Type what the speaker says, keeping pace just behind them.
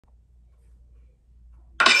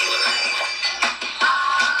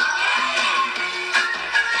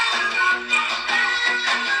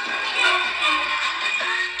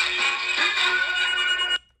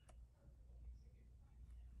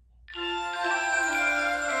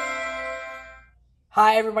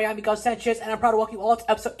Hi everybody, I'm Miguel Sanchez, and I'm proud to welcome you all to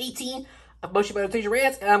episode 18 of Moshi Meditation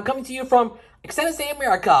Rants, and I'm coming to you from Extended Stay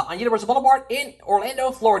America on Universal Boulevard in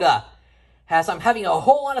Orlando, Florida. As I'm having a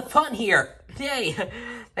whole lot of fun here. Yay!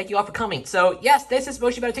 Thank you all for coming. So yes, this is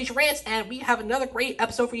Moshi Meditation Rants, and we have another great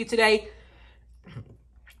episode for you today,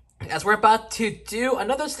 as we're about to do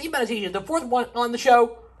another sleep meditation, the fourth one on the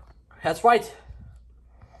show. That's right.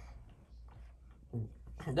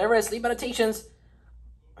 There is sleep meditations.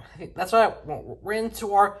 That's right. We're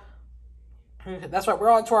into our. That's right.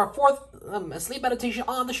 We're on to our fourth sleep meditation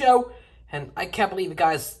on the show, and I can't believe it,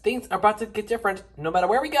 guys. Things are about to get different. No matter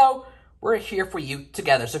where we go, we're here for you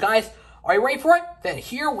together. So, guys, are you ready for it? Then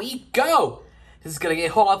here we go. This is gonna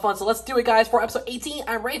get a whole lot of fun. So let's do it, guys. For episode 18,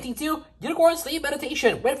 I'm ranting to Unicorn Sleep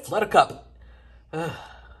Meditation with Fluttercup.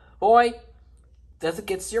 Boy, does it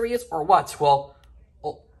get serious or what? Well,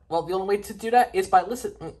 the only way to do that is by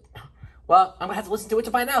listening. Well, I'm gonna have to listen to it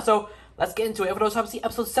to find out. So let's get into it. For those who haven't seen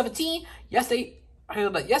episode 17,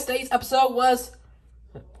 yesterday's episode was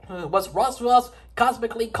Roswell's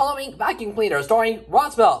Cosmically Calming Vacuum Cleaner, starring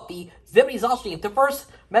Roswell, the Zippity Zoshling, the first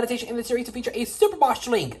meditation in the series to feature a super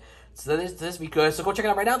Moshling. So this week, so go check it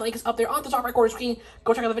out right now. The link is up there on the top right corner screen.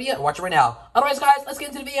 Go check out the video and watch it right now. Otherwise, guys, let's get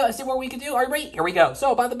into the video and see what we can do. Are you ready? Here we go.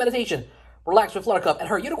 So about the meditation. Relax with Fluttercup and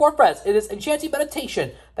her unicorn friends. It is enchanting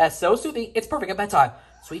meditation that's so soothing, it's perfect at bedtime.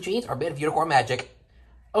 Sweet dreams are made of unicorn magic.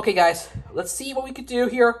 Okay, guys, let's see what we can do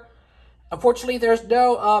here. Unfortunately, there's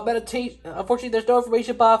no meditation. Unfortunately, there's no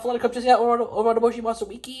information about Fluttercup just yet over on the Moshi Monster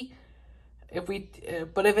Wiki.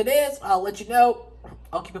 But if it is, I'll let you know.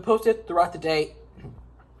 I'll keep it posted throughout the day.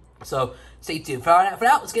 So stay tuned. For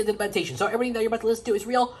now, let's get into the meditation. So everything that you're about to listen to is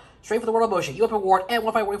real. Straight from the world of Moshi. You have a reward and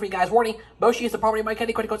one final warning for you guys. Warning: Moshi is the property of my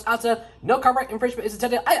candy credit codes outside. No copyright infringement is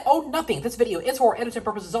intended. I own nothing. This video is for entertainment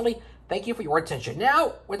purposes only. Thank you for your attention.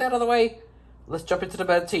 Now, with that out of the way, let's jump into the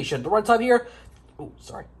meditation. The runtime here. Oh,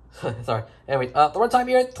 sorry. Sorry. Anyway, the runtime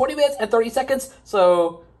here, 20 minutes and 30 seconds.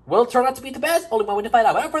 So, will turn out to be the best. Only one way to find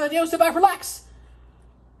out. Without further ado, sit back, relax,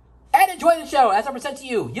 and enjoy the show as I present to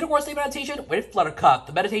you Unicorn Sleep Meditation with Fluttercup.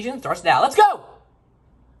 The meditation starts now. Let's go!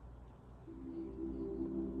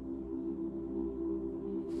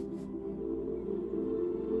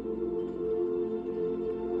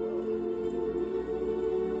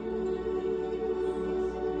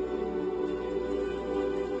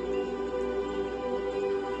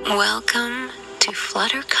 Welcome to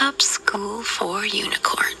Fluttercup School for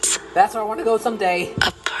Unicorns. That's where I want to go someday.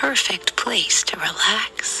 A perfect place to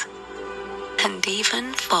relax and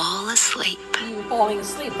even fall asleep. You falling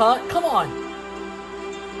asleep, huh? Come on.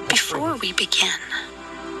 Before we begin,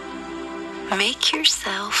 make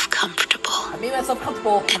yourself comfortable. I made myself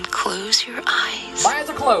comfortable. And close your eyes. My eyes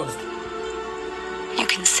are closed. You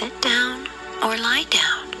can sit down or lie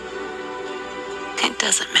down. It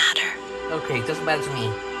doesn't matter. Okay, it doesn't matter to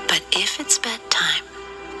me. But if it's bedtime,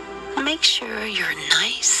 make sure you're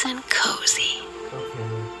nice and cozy. Okay.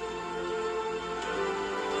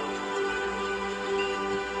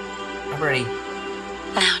 I'm ready.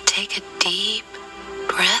 Now take a deep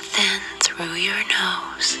breath in through your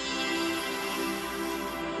nose.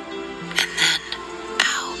 And then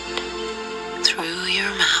out through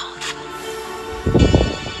your mouth.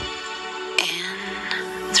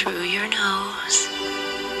 In through your nose.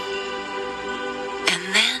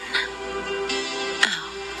 And then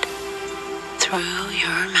out through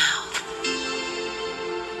your mouth.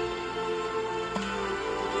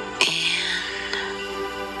 In.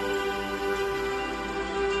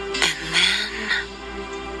 And then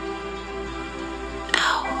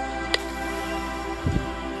out.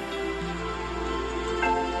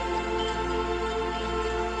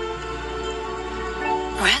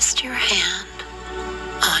 Rest your hand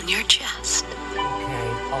on your chest. Okay,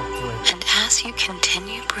 I'll do it. And as you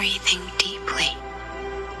continue breathing deeply,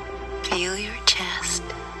 feel your chest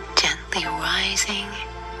gently rising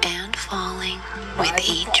and falling with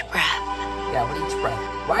each breath. Yeah, with each breath.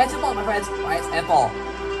 Rise and fall, my friends. Rise and fall.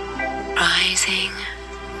 Rising.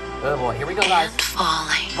 Oh boy, here we go, guys. And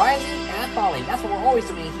falling. Rising and falling. That's what we're always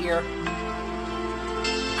doing here.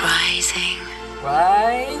 Rising.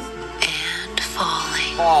 Rise. And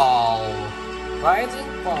falling. Fall. Rising,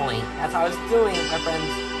 falling. That's how it's doing, my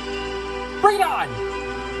friends. Bring it on!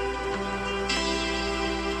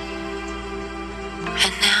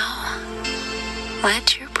 And now,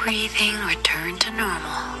 let your breathing return to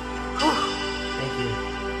normal. Thank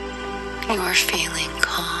you. You are feeling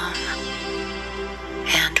calm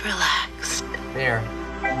and relaxed. There.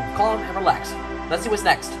 Calm and relaxed. Let's see what's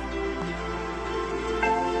next.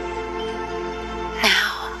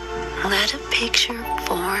 Now, let a picture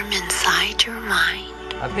form inside your mind.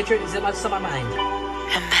 A picture is in my mind.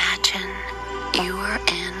 Imagine You are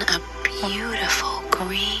in a beautiful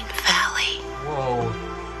green valley. Whoa.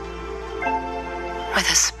 With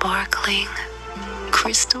a sparkling,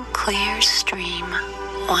 crystal clear stream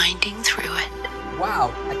winding through it.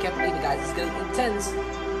 Wow, I can't believe it, guys. It's getting intense.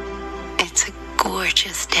 It's a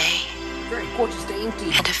gorgeous day, Very gorgeous day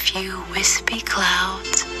indeed. and a few wispy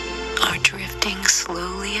clouds are drifting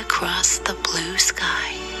slowly across the blue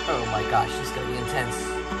sky. Oh my gosh, it's gonna be intense.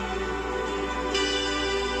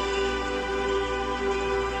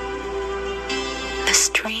 The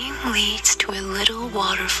stream leads to a little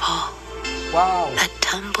waterfall Wow. that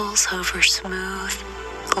tumbles over smooth,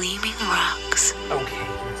 gleaming rocks. Okay,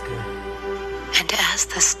 that's good. And as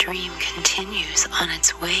the stream continues on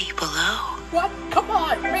its way below, What? Come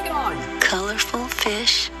on, bring it on. colorful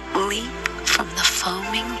fish leap from the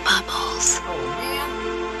foaming bubbles. Oh man.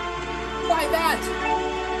 Why that?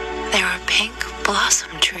 There are pink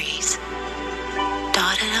blossom trees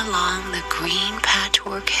dotted along the green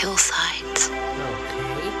patchwork hillsides.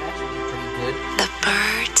 Okay, that should be pretty good. The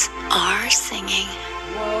birds are singing.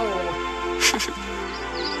 Whoa.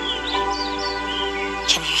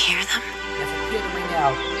 Can you hear them? Yes, I feel it right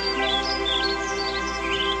now.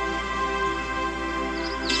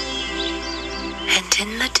 And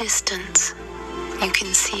in the distance, you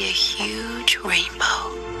can see a huge rainbow,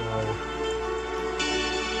 Whoa.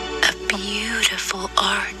 a beautiful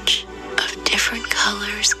arch of different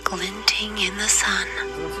colors glinting in the sun.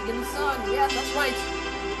 Dancing in the sun. Yeah, that's right.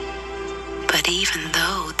 But even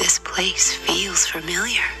though this place feels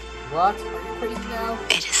familiar, What? Are you crazy now?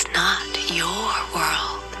 it is not your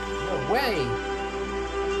world. No way.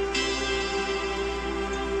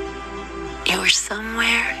 You're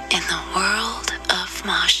somewhere in the world of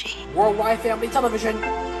Moshi. Worldwide Family Television.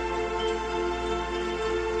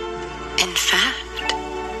 In fact,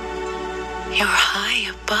 you're high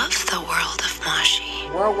above the world of Moshi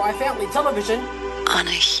Worldwide Family Television. on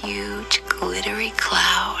a huge glittery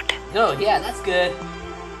cloud. Oh, yeah, that's good.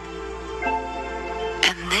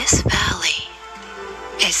 And this valley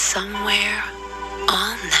is somewhere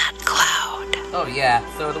on that cloud. Oh, yeah.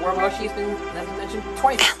 So the World Moshi has been mentioned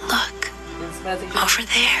twice And look, in this meditation. over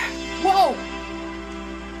there, Whoa!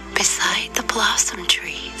 beside the blossom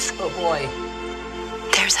trees, Oh, boy.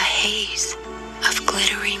 there's a haze of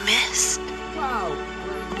glittery mist. Wow.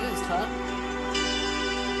 Very good, huh?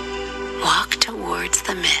 Walk towards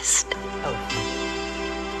the mist. Oh,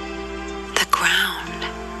 The ground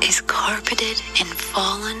is carpeted in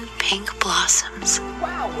fallen pink blossoms.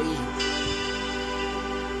 wowee.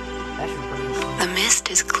 That should be pretty interesting. The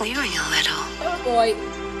mist is clearing a little, Oh, boy.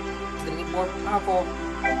 It's gonna get more powerful.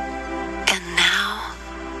 and now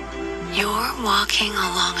you're walking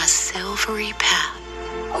along a silvery path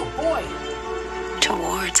Oh, boy.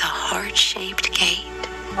 towards a heart-shaped gate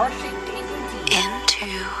Heart-shaped gate indeed.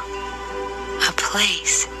 into a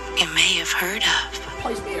place you may have heard of.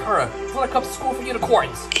 Place me at her. Fluttercup School for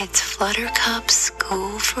Unicorns. It's Fluttercup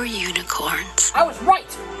School for Unicorns. I was right!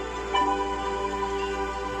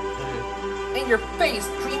 In your face,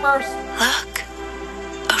 dreamers! Look,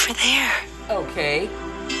 over there. Okay.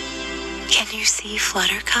 Can you see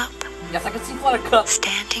Fluttercup Yes, I can see Fluttercup.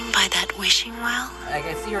 standing by that wishing well? I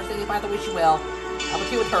can see her sitting by the wishing well. I'm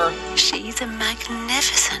okay with her. She's a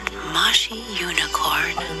magnificent Moshi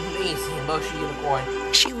unicorn. An amazing Moshi unicorn.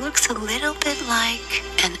 She looks a little bit like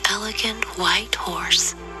an elegant white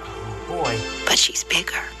horse, Oh boy. but she's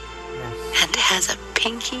bigger Yes. and has a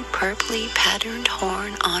pinky purply patterned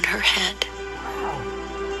horn on her head, Wow.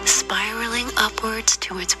 spiraling upwards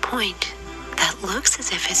to its point that looks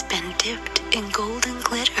as if it's been dipped in golden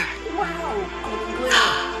glitter. Wow. Golden glitter.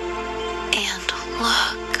 And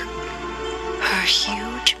look, her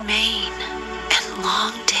huge mane and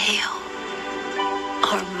long tail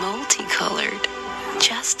are multicolored,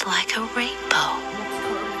 just like a rainbow. Let's go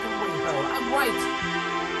with the rainbow. I'm right.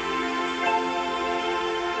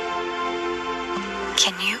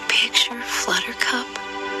 Can you picture Fluttercup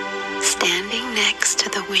standing next to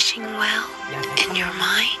the wishing well Yes, I in can. your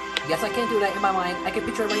mind? Yes, I can do that in my mind. I can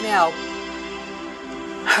picture it right now.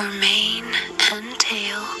 Her mane and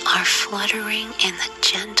tail are fluttering in the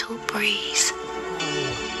gentle breeze, Oh,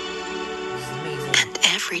 this is amazing. and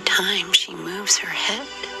every time she moves her head,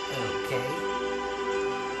 Okay.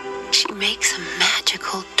 she makes a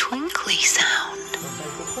magical twinkly sound. Okay,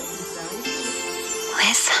 the twinkling sound.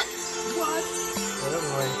 Listen, What? Oh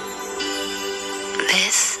boy.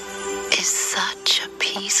 this is such a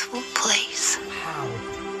peaceful place, Wow.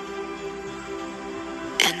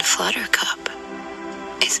 and Fluttercup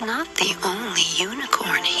is not the only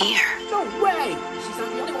unicorn here. No way! She's not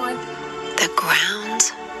the only one. The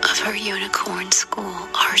grounds of her unicorn school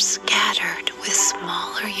are scattered with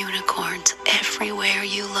smaller unicorns everywhere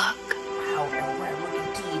you look. Wow, everywhere I look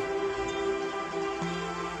indeed.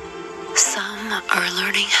 Some are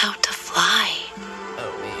learning how to fly.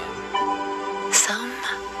 Oh man. Some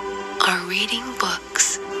are reading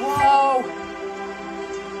books. Whoa!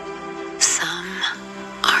 Some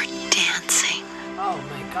are dancing. Oh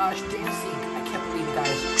my gosh, dancing. I can't believe it,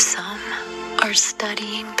 guys. Some are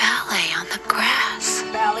studying ballet on the grass.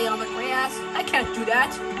 Ballet on the grass? I can't do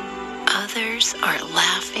that. Others are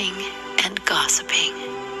laughing and gossiping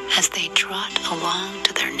as they trot along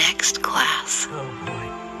to their next class. Oh boy.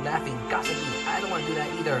 Laughing, gossiping. I don't want to do that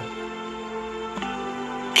either.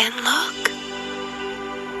 And look,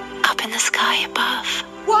 up in the sky above,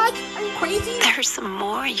 What? Are you crazy? there's some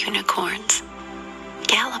more unicorns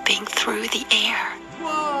galloping through the air.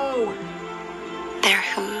 Whoa! Their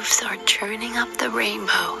hooves are churning up the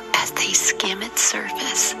rainbow as they skim its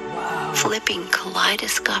surface, Wow. flipping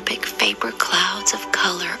kaleidoscopic vapor clouds of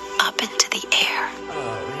color up into the air.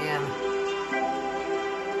 Oh man.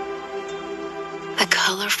 The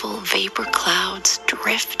colorful vapor clouds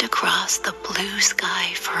drift across the blue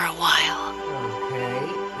sky for a while, Okay.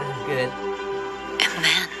 This is good. and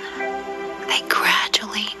then they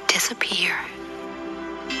gradually disappear,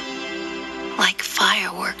 like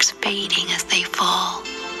fireworks fading as they fall.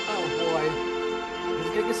 Oh boy. This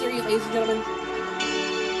is gonna get serious, ladies and gentlemen.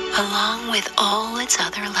 Along with all its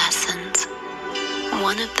other lessons,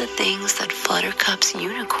 one of the things that Fluttercup's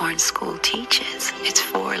unicorn school teaches its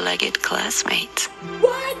four-legged classmates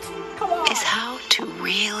What? Come on. is how to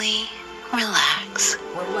really relax.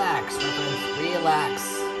 Relax, my friends. Relax.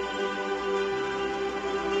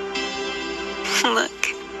 Look,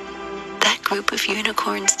 that group of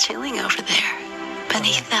unicorns chilling over there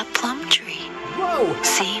beneath that plum tree Whoa!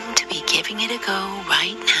 seem to be giving it a go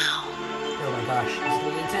right now. Oh my gosh. This is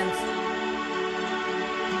really intense.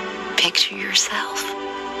 Picture yourself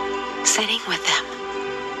sitting with them.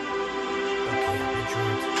 Okay, I'm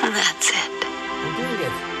picturing it. That's it. I'm doing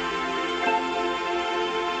it.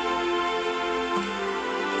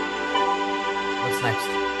 What's next?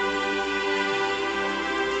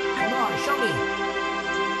 Come on, show me.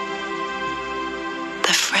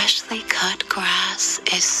 The freshly cut grass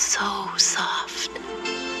is so soft.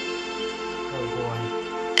 Oh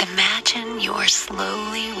boy. Imagine you are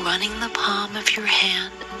slowly running the palm of your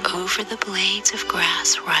hand over the blades of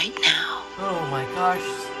grass right now. Oh my gosh.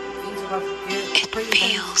 Things about to get It pretty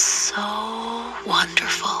intense. feels so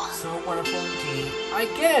wonderful. So wonderful indeed. I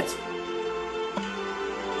get it.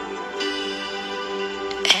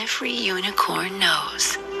 Every unicorn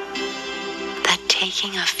knows that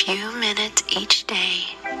taking a few minutes each day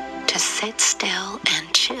to sit still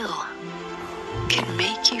and chill can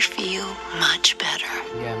make you feel much better.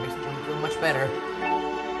 Yeah, it makes me feel much better.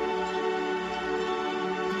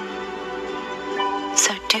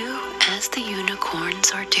 So do as the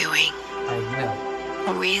unicorns are doing. I will.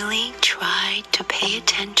 Really try to pay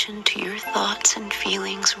attention to your thoughts and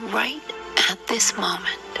feelings right at this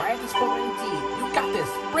moment, Right at this moment indeed. You got this.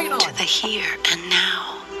 Bring it on. to the here and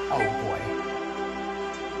now, Oh boy.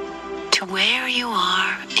 to where you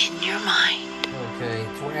are in your mind. Okay,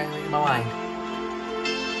 it's where I'm in my mind.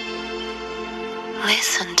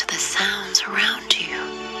 Listen to the sounds around you.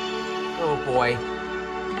 Oh boy.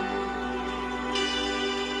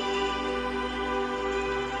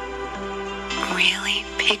 Really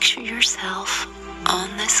picture yourself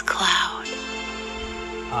on this cloud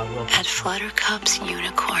I will. at Fluttercup's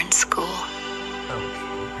unicorn school,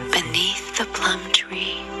 Okay. beneath the plum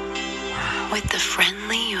tree Wow. with the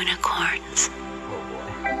friendly unicorns. Oh boy.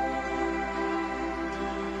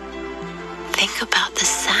 Think about the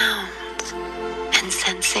sounds and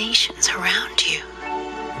sensations around you,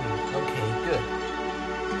 Okay, good.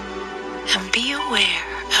 and be aware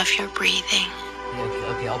of your breathing,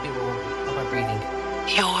 Yeah, okay, I'll be with my breathing.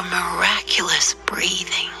 your miraculous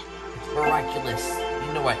breathing, It's miraculous.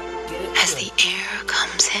 You know what? Get it? as Good. the air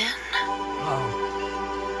comes in Oh,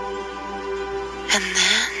 and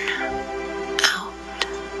then out.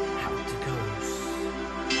 how it goes.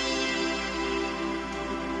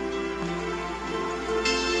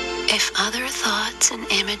 If other thoughts and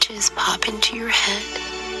images pop into your head,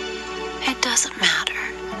 it doesn't matter.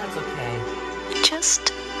 That's okay.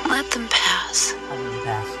 Just let them pass I'll let it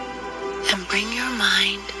pass. and bring your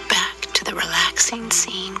mind back to the relaxing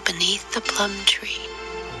scene beneath the plum tree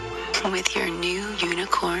with your new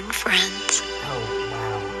unicorn friends. Oh,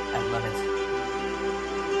 wow. I love it.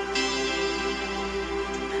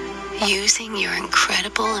 Using your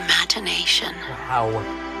incredible imagination, Wow.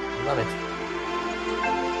 Love it.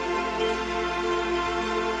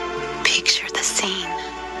 picture scene.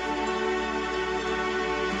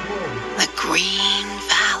 Whoa. The Green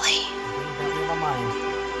Valley. In my mind.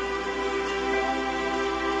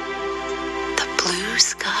 The blue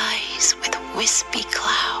skies with wispy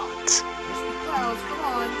clouds. Wispy clouds, come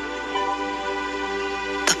on.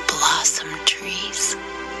 The blossom trees.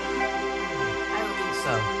 I don't think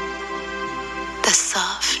so. The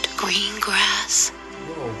soft green grass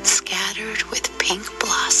Whoa. scattered with pink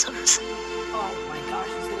blossoms. Oh my gosh,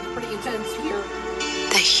 it's getting pretty intense here.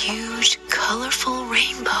 The huge, colorful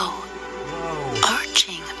rainbow Whoa.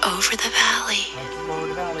 arching over the valley. Let's go over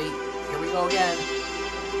the valley. Here we go again.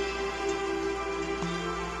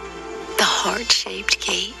 The heart-shaped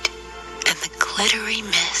gate and the glittery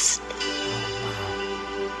mist.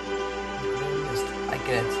 I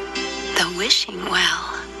get it. The wishing well.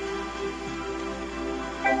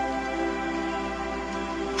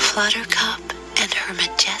 Fluttercup and her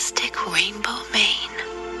majestic rainbow mane.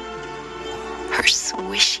 Her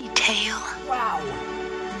swishy tail. Wow.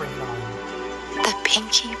 Bring it on. The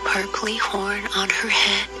pinky purply horn on her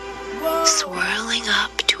head, Whoa. swirling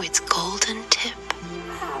up to its golden tip.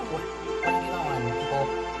 Wow. Bring it on, people.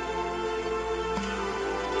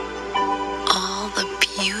 All the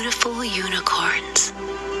beautiful unicorns,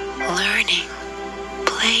 learning,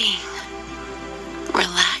 playing,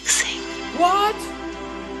 relaxing. What?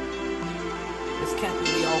 This can't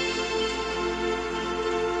be real.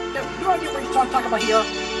 You don't get what you're talking about here.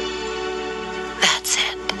 That's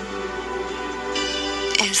it.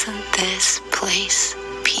 Isn't this place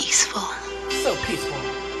peaceful? So peaceful.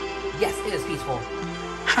 Yes, it is peaceful.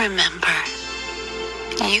 Remember,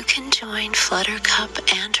 you can join Fluttercup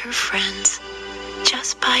and her friends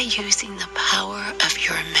just by using the power of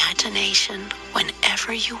your imagination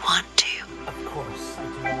whenever you want to. Of course, I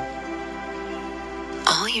do.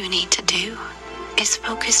 All you need to do is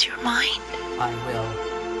focus your mind. I will.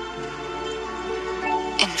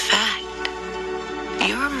 In fact,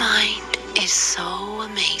 your mind is so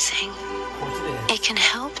amazing. Of course it is. It can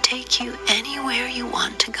help take you anywhere you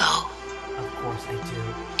want to go. Of course I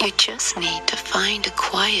do. You just need to find a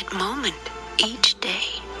quiet moment each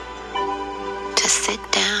day to sit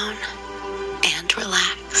down and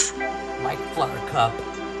relax. Like Fluttercup.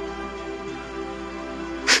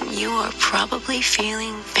 You are probably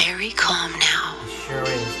feeling very calm now It sure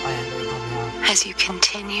is. I am very calm now. as you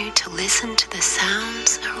continue to listen to the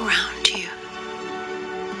sounds around you.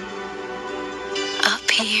 Up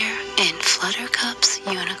here in Fluttercup's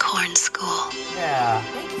Unicorn School. Yeah,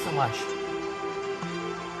 thank you so much.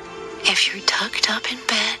 If you're tucked up in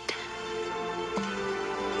bed,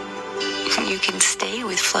 you can stay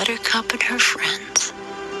with Fluttercup and her friends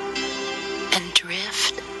and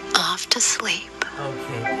drift off to sleep.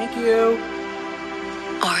 Okay, thank you.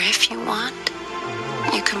 Or if you want,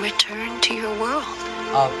 you can return to your world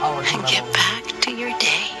I'll return and my get world. back to your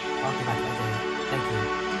day. I'll get back to my day. Thank you.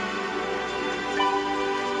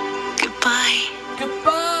 Goodbye.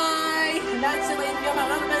 Goodbye! And that's it, ladies and gentlemen.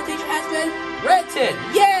 Another meditation has been written.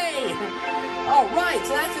 Yay! Alright,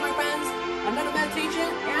 so that's it, my friends. Another meditation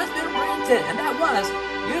has been written. And that was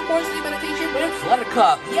Unicorn Sleep Meditation with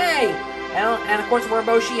Fluttercup. Yay! And of course, the word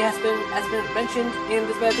Moshi has been mentioned in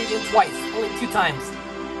this meditation twice. Only 2 times.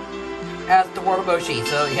 As the word Moshi.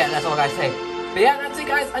 So yeah, that's all I gotta say. But yeah, that's it,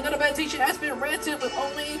 guys. Another meditation has been ranted with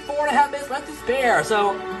only 4.5 minutes left to spare.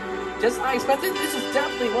 So, just as I expected, this is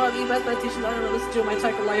definitely one of the best meditations I've ever listened to in my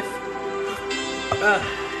entire life.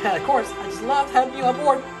 And of course, I just loved having you on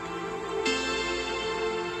board.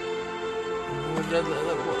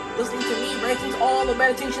 Listening to me ranting all the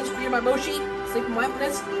meditations created by Moshi, sleep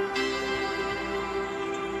mindfulness.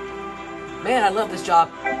 Man, I love this job.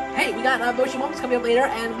 Hey, we got Moshi Moments coming up later,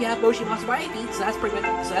 and we have Moshi Monster by AP, so that's pretty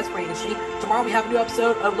interesting. Tomorrow we have a new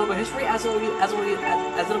episode of Logo History, as it'll be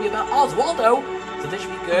about Oswaldo, so this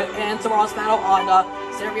should be good. And tomorrow's battle on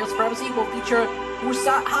Stereo Supremacy will feature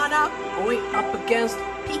Usahana going up against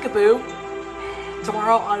Peekaboo.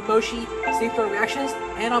 Tomorrow on Moshi Sleep Story Reactions,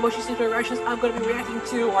 and on Moshi Sleep Story Reactions, I'm going to be reacting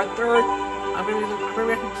to our third. I'm going to be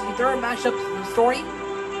reacting to the third matchup story.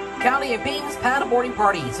 Callie and Ping's paddleboarding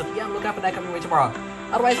party. So yeah, look out for that coming away tomorrow.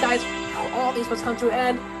 Otherwise, guys, all these must come to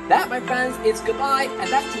an end. That, my friends, is goodbye,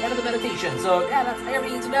 and that's the end of the meditation. So yeah, that's everything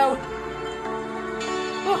you need to know.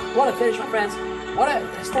 Oh, what a finish, my friends. What a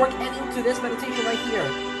historic ending to this meditation right here.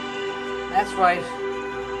 That's right.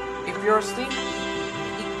 If you're asleep,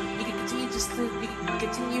 you can continue to sleep. You can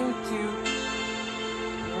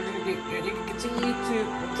continue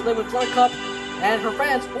to live with Fluttercup and her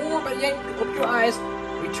friends, or better yet, open your eyes,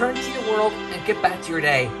 return to your world, and get back to your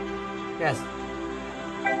day. Yes.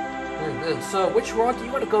 So, which world do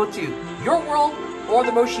you want to go to? Your world or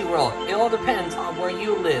the Moshi world? It all depends on where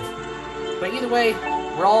you live. But either way,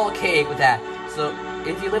 we're all okay with that. So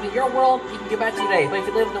if you live in your world, you can get back to your day. But if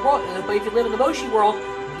you live in the Moshi world,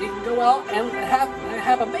 you can go out and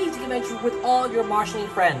have amazing adventure with all your marshalling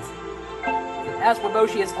friends. That's what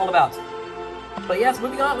Moshi is all about. But yes,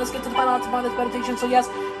 moving on, let's get to the final option of this meditation. So yes,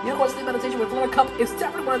 Unicorn Sleep Meditation with Fluttercup is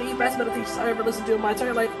definitely one of the best meditations I've ever listened to in my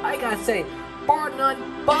entire life. I gotta say, bar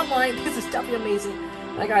none, bottom line, this is definitely amazing.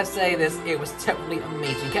 And I gotta say this, it was definitely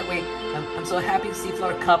amazing. Can't wait. I'm so happy to see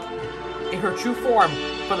Fluttercup in her true form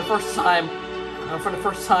for the first time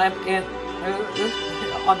in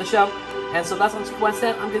on the show. And so that's on sequence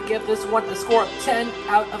 10. I'm gonna give this one a score of 10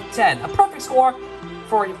 out of 10. A perfect score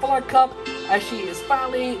for Fluttercup as she's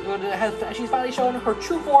finally shown her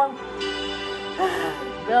true form.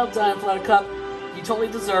 Well done, Fluttercup. You totally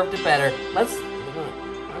deserved it better. The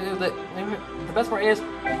best part is,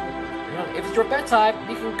 if it's your bedtime,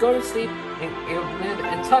 you can go to sleep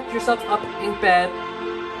and tuck yourself up in bed,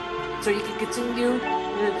 so you can continue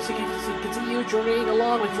journeying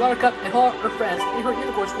along with Fluttercup and her friends in her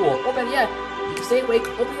unicorn school. Or better yet, you can stay awake,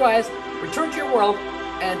 open your eyes, return to your world,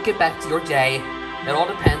 and get back to your day. It all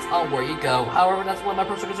depends on where you go. However, that's one of my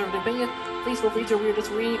personal conservative opinions. Please feel free to agree or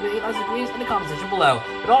disagree with 8 degrees in the comment section below.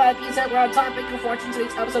 But all that being said, we're out of time. Thank you for watching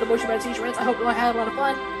today's episode of Moshi Meditation Rants. I hope you all had a lot of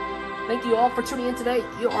fun. Thank you all for tuning in today.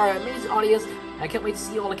 You are an amazing audience. I can't wait to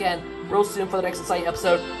see you all again real soon for the next exciting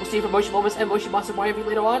episode. We'll see you for Moshi Moments and Moshi Monster Mario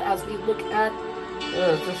later on as we look at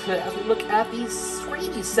the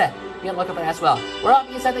Screamy set. Be on the lookout for that as well. We're out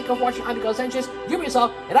being said. Thank you for watching. I'm Miguel Sanchez. You be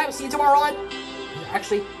yourself, and I will see you tomorrow on.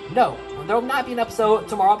 Actually, no, there will not be an episode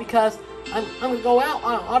tomorrow because I'm going to go out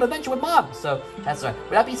on an adventure with Mom. So that's right.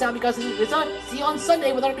 With that being said, because it's done. See you on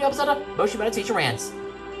Sunday with another new episode of Moshi Meditation Rants.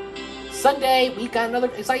 Sunday, we got another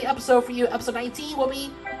exciting episode for you. Episode 19 will be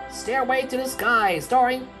Stairway to the Sky,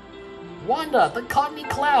 starring Wanda, the Cottony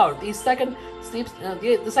Cloud, the second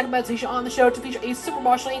meditation on the show to feature a super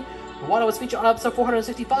marshalling. Wanda was featured on episode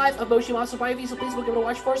 465 of Moshi Monster Mario, so please go give it a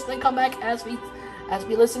watch first, then come back as we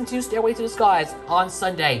listen to Stairway to the Skies on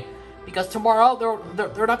Sunday. Because tomorrow, there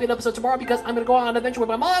will not be an episode tomorrow because I'm going to go on an adventure with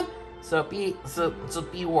my mom, so be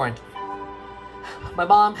warned. My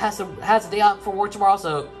mom has a day out for work tomorrow,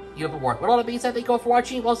 so you have been warned. With all that being said, thank you all for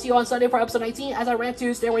watching. We'll see you on Sunday for episode 19 as I rant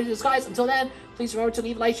to Stairway to the Skies. Until then, please remember to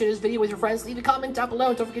leave a like, share this video with your friends, leave a comment down below,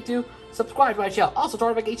 and don't forget to subscribe to my channel. Also, turn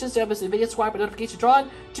on notifications to not miss the video, subscribe with notifications on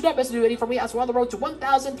to not miss a new video from me as we're on the road to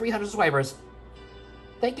 1,300 subscribers.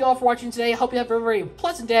 Thank you all for watching today. I hope you have a very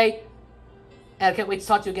pleasant day. And I can't wait to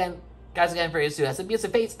talk to you again, guys, very soon. As the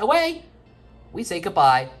music fades away, we say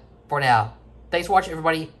goodbye for now. Thanks for watching,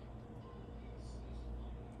 everybody.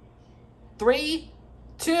 3,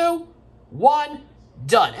 2, 1,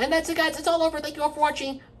 done. And that's it, guys. It's all over. Thank you all for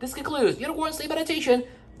watching. This concludes Unicorn Sleep Meditation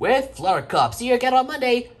with Fluttercup. See you again on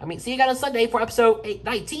Sunday for episode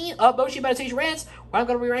 19 of Moshi Meditation Rants, where I'm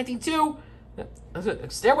going to be ranting to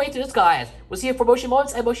Stairway to the Skies. We'll see you for Moshi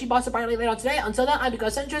Moments and Moshi Monster Mario later on today. Until then, I'm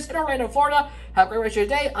Miguel Sanchez in Orlando, Florida. Have a great rest of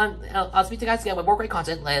your day. I'll speak to you guys again with more great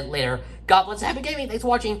content later. God bless and happy gaming. Thanks for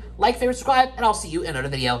watching. Like, favorite, subscribe, and I'll see you in another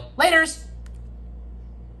video. Laters!